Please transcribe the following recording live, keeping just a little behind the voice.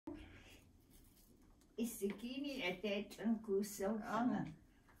isgyaan at ang gúusuugang.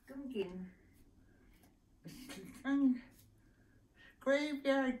 Gumgin. Ang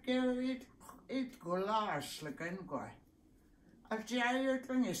graveyard go it go Jáaslang go. At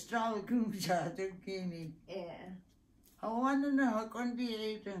Jáaslang is Dálang sa gini. Hawan na kundi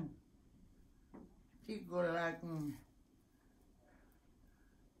itong di go lagang.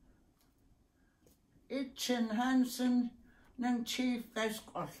 Itchen Hansen ng chief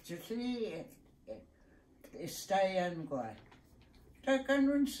gaskoltili isgyaan go. Takan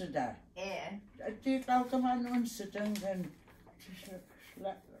unsida. Di kalkaman unsidan gan.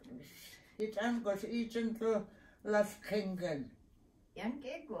 It angos itchen to lafkingen. Yan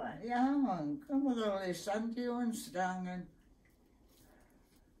gegwa. Ja, kamagal santi unsdangen.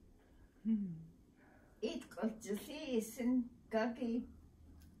 It got to see sin gagi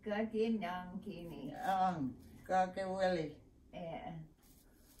nang gini. Kake weli.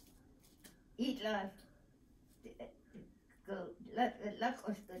 It lak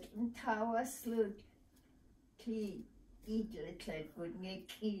ostat tawa slut ti idle kled good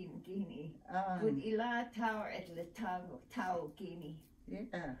ngekin gini. Good ila tower at the tau gini.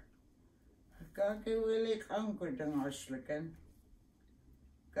 Yeah. Kake weli kanko dang Jáaslang.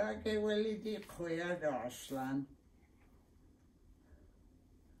 Kake weli di koya Jáaslang.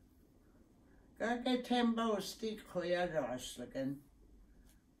 Kake tempo sti koya Jáaslang.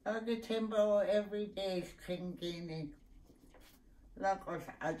 Kake tempo every day kingini. Lak of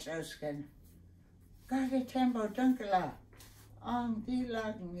Jáaslang. Kake tempo dankala. Ang di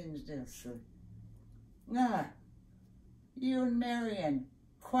lagang instilsu. Nga. You and Marian.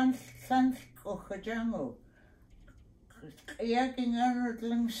 Kwan thank ko kajango. Yaking anot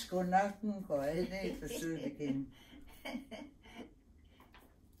lang skonaken ko. Hindi ito sudikin.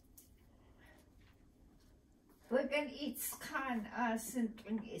 We can eat scan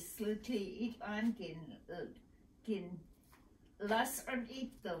simpling isluti eat on gin las on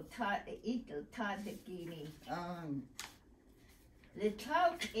eat the gini. The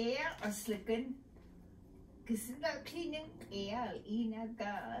tau air asligan kisna cleaning air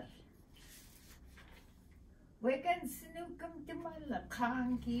inagar. We can snookum dimala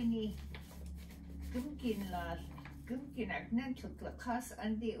kang gini. Gumkin las gumkin agnan took the cas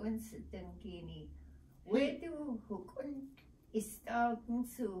and the unsidden gini. We do hukun istalgan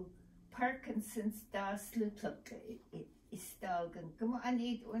su Parkinson's da slutuk istalgan. Come on,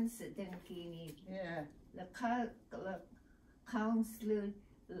 eat unsidden gini. Yeah. The council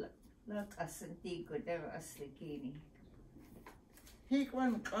like asanti go there asligini. He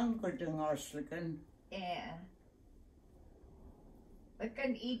kwan kanko dang Jáaslang. We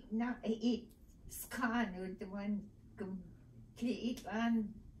can eat scan with the one eat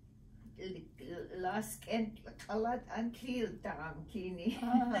on last and kalat and kill down kini.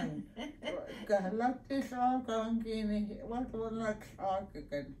 Kalat is all gone kini. What will like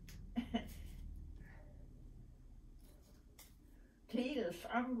again? Kill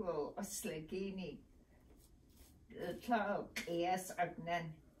anglo asligini. Tau yes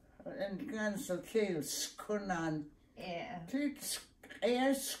agnan. And cancel kills kunan. Yeah.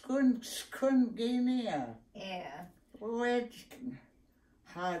 Skun Guinea. Yeah. Wait,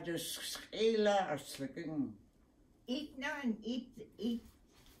 had a scala or slicking. Eat none, eat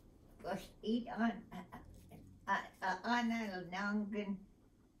on anal nangan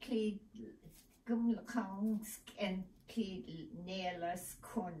cleed gumlakongs and cleed nailers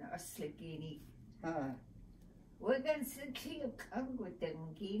con or sligini. We're going to kill Congo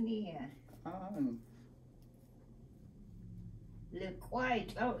Guinea. Look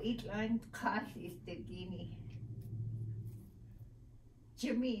white, oh, eat line cat is the Guinea.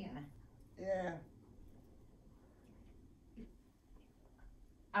 Jimmy. Yeah.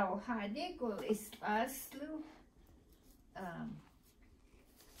 Our Hadego is Aslu.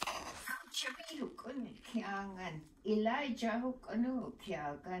 Jimmy who couldn't kiangan. Elijah who couldn't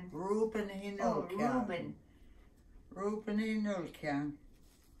kiangan. Ruben Ruben. Ruben inulkian.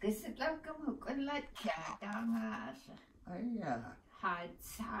 Kasi lang mo kung lahat kaya nga sa.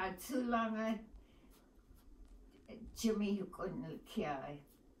 Had lang at Jimmy kung kaya.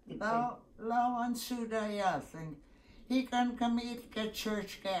 Lawan suda Jáaslang. He can come eat ke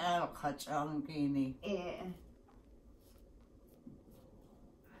church ke alkats ang gini.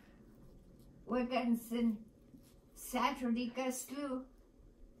 We're going to Saturday gaslu.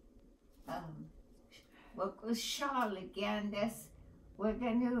 What was Charlotte again? That's we're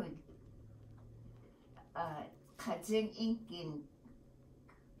gonna cutting ink in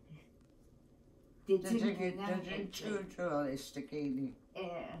the Churchill is the key.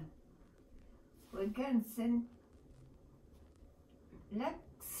 We're gonna send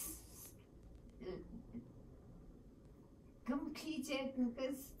Clíide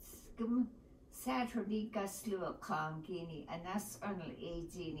gum Saturday gaslu kangini anas arnal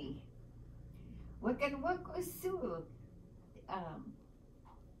agini. Wagan wak usul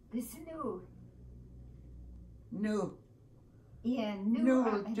Gisnu. No. Yeah,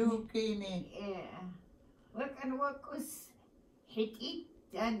 No, dukini. Yeah. Wagan wak us hit it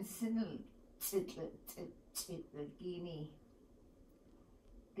dan sinul titl gini.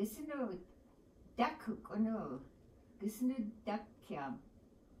 Gisnu dakuk ono. Gisnu dakyam.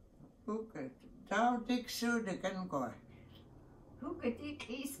 Okay. Tau dik sude kan go. Who could think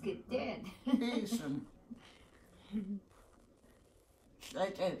he's get dead? Listen.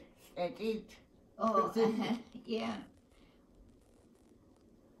 Let it. Oh, yeah.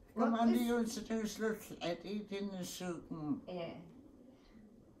 Come on, you introduce let it in the soup. Yeah.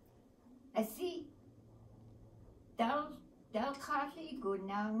 I see. Dal Carly go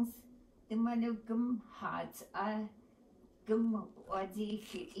nangs the manugum hearts are gum wadi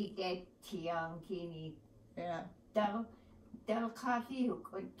get tiang kini. Yeah. Dal Carly who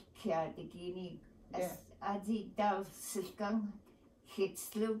could care the guinea as adi dal silkang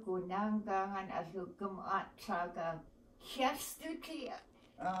hits lu go nangang and a lugum at traga. Kerstuki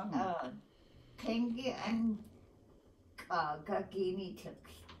Pengi and Gagini took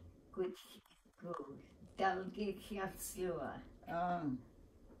good go. Dalgi Kerslua.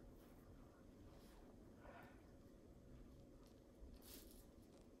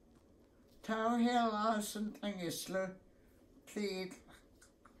 Tau hel something isla plead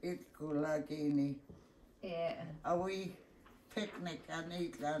it gulagini. Yeah. A wee picnic and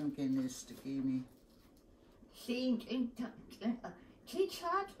eat langinistagini. Think in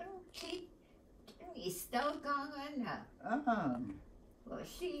Chatling is still going on. Well,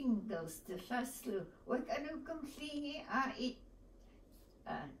 seeing those the first lu. What can you come seeing it?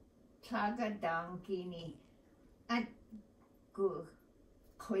 Traga down guinea and go.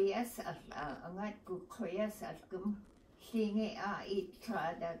 Koyas angat go koyas at gum hinge it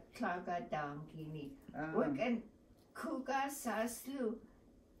traga down guinea. Work and kuga saslu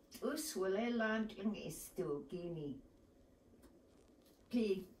uswale landing is to guinea.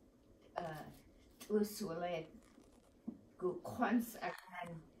 Please uswale go quants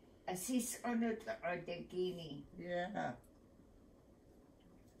and assist on it or the guinea. Yeah.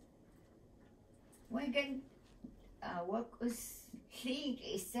 Wagan what was think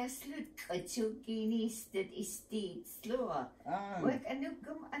is just look at two guineas that is deed slower. Work a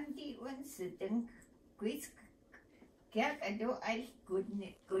nukum and the ones that think quiz get a do I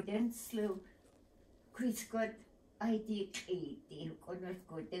couldn't slow quiz got ID the corner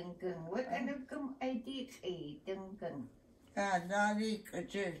good dungan. Work a nukum ID dungan.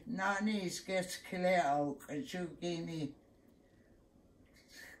 Nani's gets clear out a two guinea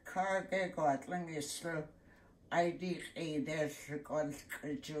car got slow. I did there's called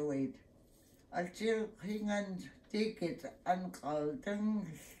graduate. Until King and ticket and called them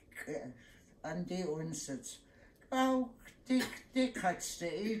and the unsets. Oh, Dick cuts the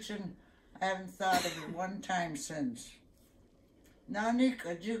agent. I haven't thought of it one time since. Nani,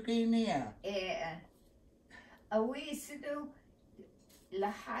 could you give me a? Yeah. Away to do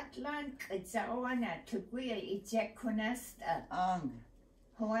Lahatland, Kazawana, to wheel ejaconasta.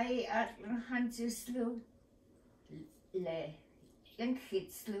 Hawaii at Hantuslu. Le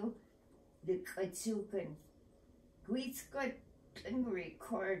hitslu the gúusuugang. Gwits got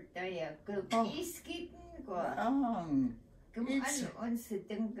record there go iskitten go. Come on sa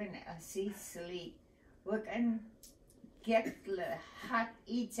dungan asisli. Wag an get le hat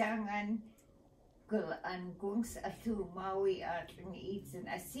ijangan gul an gungs atu maui atling itan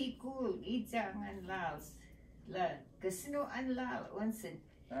asikul ijangan laos. La gasno an lal onsen.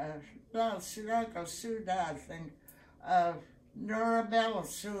 Lal siragal sudad thing. Norabel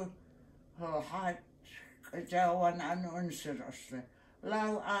su hat kajawan an unserosle.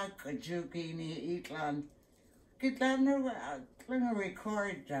 Lau ak jugini itlan. Kitlan no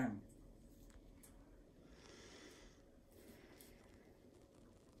record them.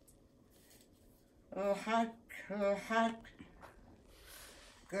 Hat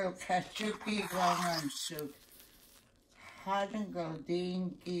girl kachuki gangan su. Hadden girl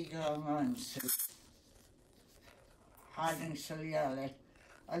dinky gangan su. Hadden Saliale.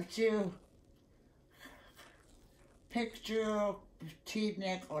 I'll do picture of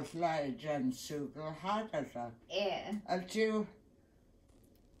Tidnek or Jan Sugar Hadasa. Yeah. I'll do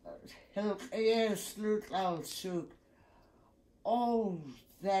help Slut Al Suk. Oh,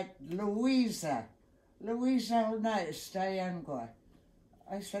 that Louisa nice Diane.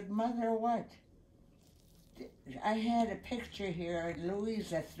 I said, Mother, what? I had a picture here and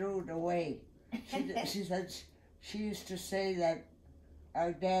Louisa threw it away. She said, She used to say that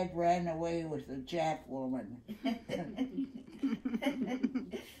our dad ran away with a Jap woman.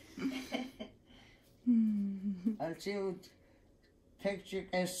 Altil picture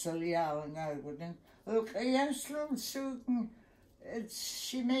Jáaslang again. Look, Jáaslang,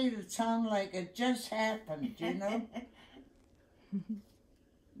 she made it sound like it just happened, you know?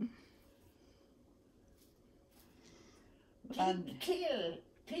 And Kill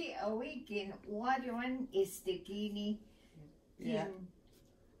a weekend, one is the guinea. yeah.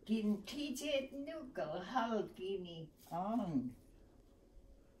 Gin TJ Nugal Hull Guinea.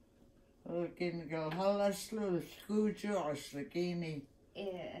 Gin go Jáaslang gúusuugang.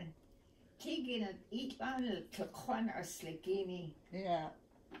 Tigin eat on to Quanners Guinea. Yeah.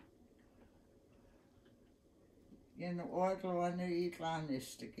 You know, order one eat land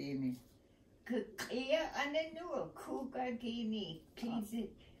is the guinea. Clear and a new cougar Guinea. Please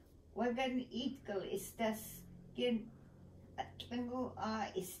it. Wagon eagle is das gin. Atlango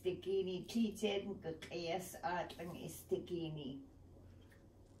is the guinea. TJ Gutayas Atlang is the guinea.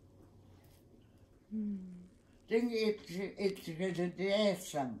 Ding it's a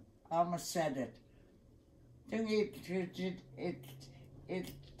Jáaslang. I almost said it. Ding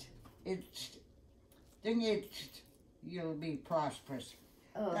it, you'll be prosperous.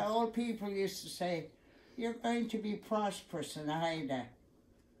 Oh. The old people used to say, you're going to be prosperous in Haida.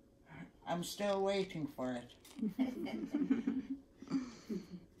 I'm still waiting for it.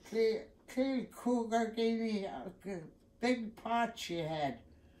 Clear cougar guinea, a big pot she had.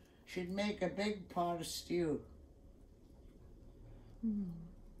 She'd make a big pot of stew.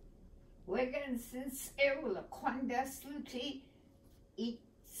 Wagon since Eula Quandas Luti,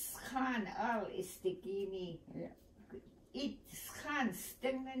 it's Khan all is the guinea. Yeah. It's Khan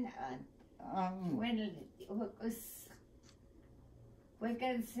stinging when it was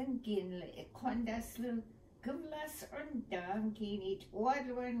Wagon Sinkin, Quandas Lu, Gumlas on Dang Guinea,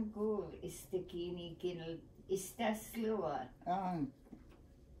 one goal is the guinea ginnel, is that slower.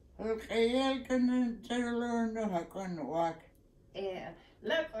 Look, I can learn how to walk.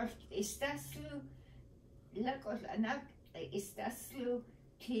 Look, is that slow? Look, anak, is that slow?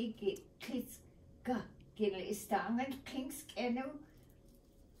 Take it, kids, go, ginnel, is Dangan, Kings, Eno.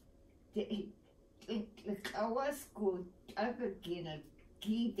 The hours good, other ginnel,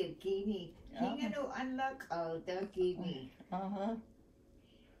 gee the guinea. Hingano unlock all the guinea.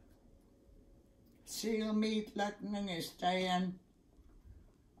 Seal meat lacking is Diane.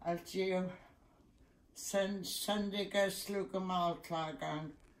 I'll see you. Sunday gas look a mal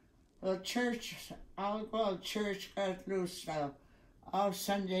clagan. Well, church, I'll go church got loose now. All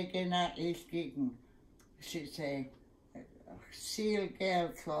Sunday gonna isgyaan. She say, seal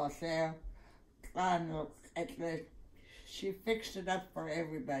gale cloth there. And look, she fixed it up for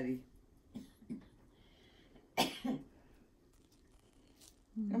everybody.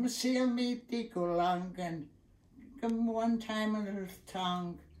 Come seal meat go long and come one time in the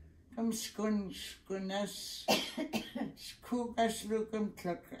tongue. Come skunas kugas lookum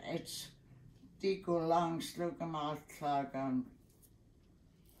cluck it's go long slookum out clagan.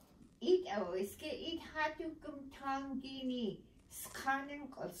 Eat always get eat hatukum tangini, scanning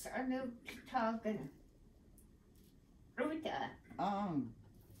cos anu tagan. Ruta.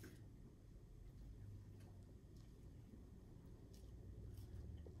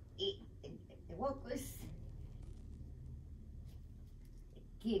 What was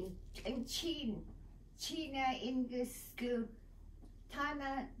in China English slow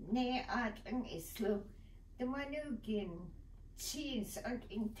Tana ne atlang is slow the manugin cheens and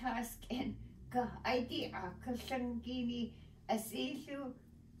in task and ka ID akasangini asilu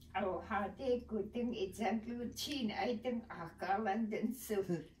au hade kuting example chin item akalandan so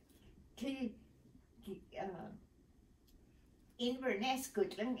Inverness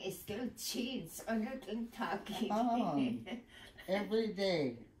Gutlang is still cheese on it and talking. Every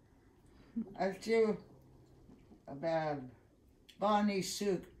day. I do about Bonnie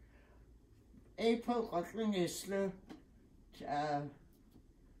Souk. April Gutlang is slow.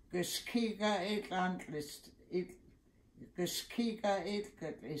 Guskiga Eitlandlist. Guskiga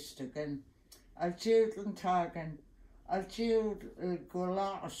Eitlandlist again. I'll do it and talking. I'll do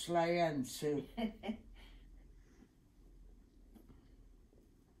gúusuugang soup.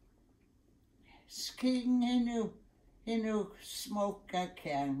 Skiing inu smoke a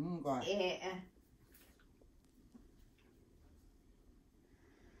can go. Yeah.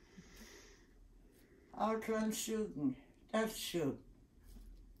 Outland shooting, that's true.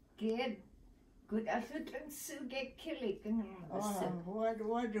 Good. Good. I should so get killing.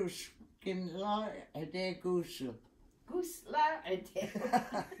 What do skin la a day goose? Goose la a day.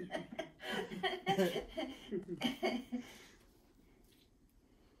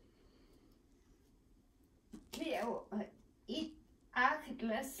 Cleo, it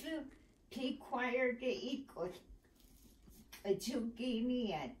achlaslu, cle choir ge ikot. A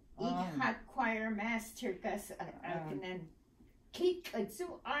jugini at it hot choir master gas aganan. Kik a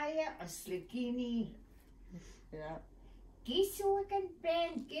zu aya a sligini. Yeah. Gúusuugang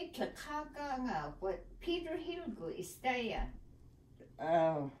band get la kaganga what Peter Hilgo is there.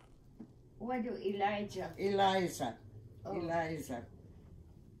 What do Elijah? Eliza. Eliza.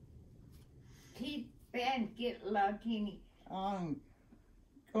 He band get la gini. Como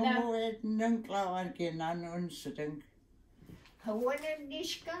nang klawan kinan unsideng. Hawana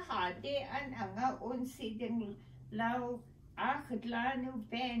nishka hade an anga unsideng lau achadlanu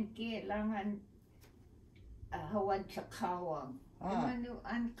band get langan hawan tlakawang. Manu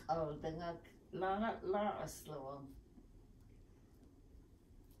an kaldengak la aslawang.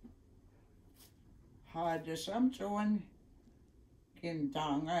 Hade samtoan kin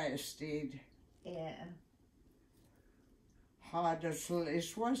danga ested. Yeah. Hade sul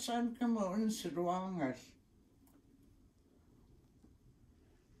iswasan kamo unsidwangas.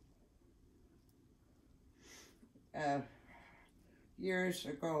 Years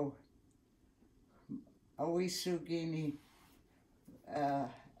ago, Awisugini,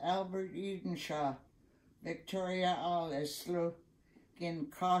 Albert Edenshaw, Victoria Al Islu, gin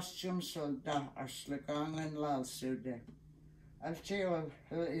costume solda arslagangan lalsude. Alcheo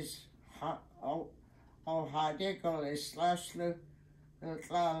is o hadegol is laslu,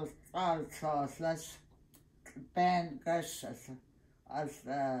 lal troslas, band gus as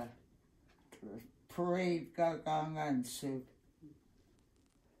parade gagangan suit.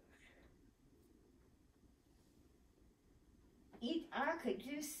 It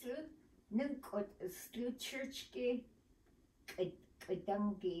akaduslu nungkot slu church ge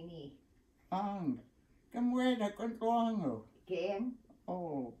kadangini. Kamweda kontwango. Gang.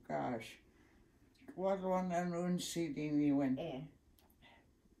 Oh gosh. What one an unsidini when.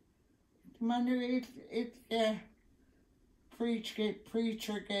 Manu it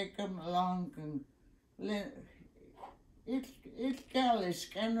preacher ge come along and it gal is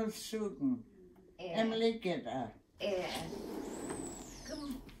gúusuugang. Emily get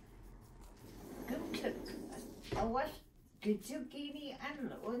What gúusuugini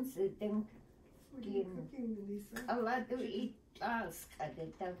an unsideng gin aladu it ask at the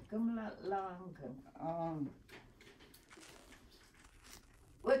gumla long.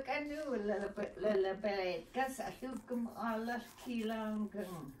 What can do a little bit? Cause I took them all a kilang.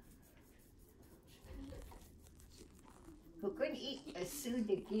 Who can eat a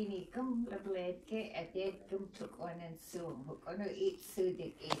sudagini? Come the blade, get a dead come took one and soon. Who gonna eat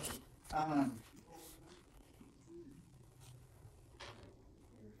sudagini?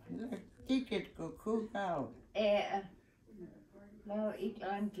 Ticket go cook out. No, eat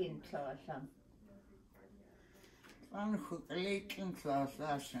on kin class. An chocolate class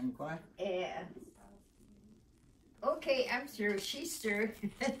last and quite. Okay, I'm through. She's through.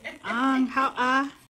 How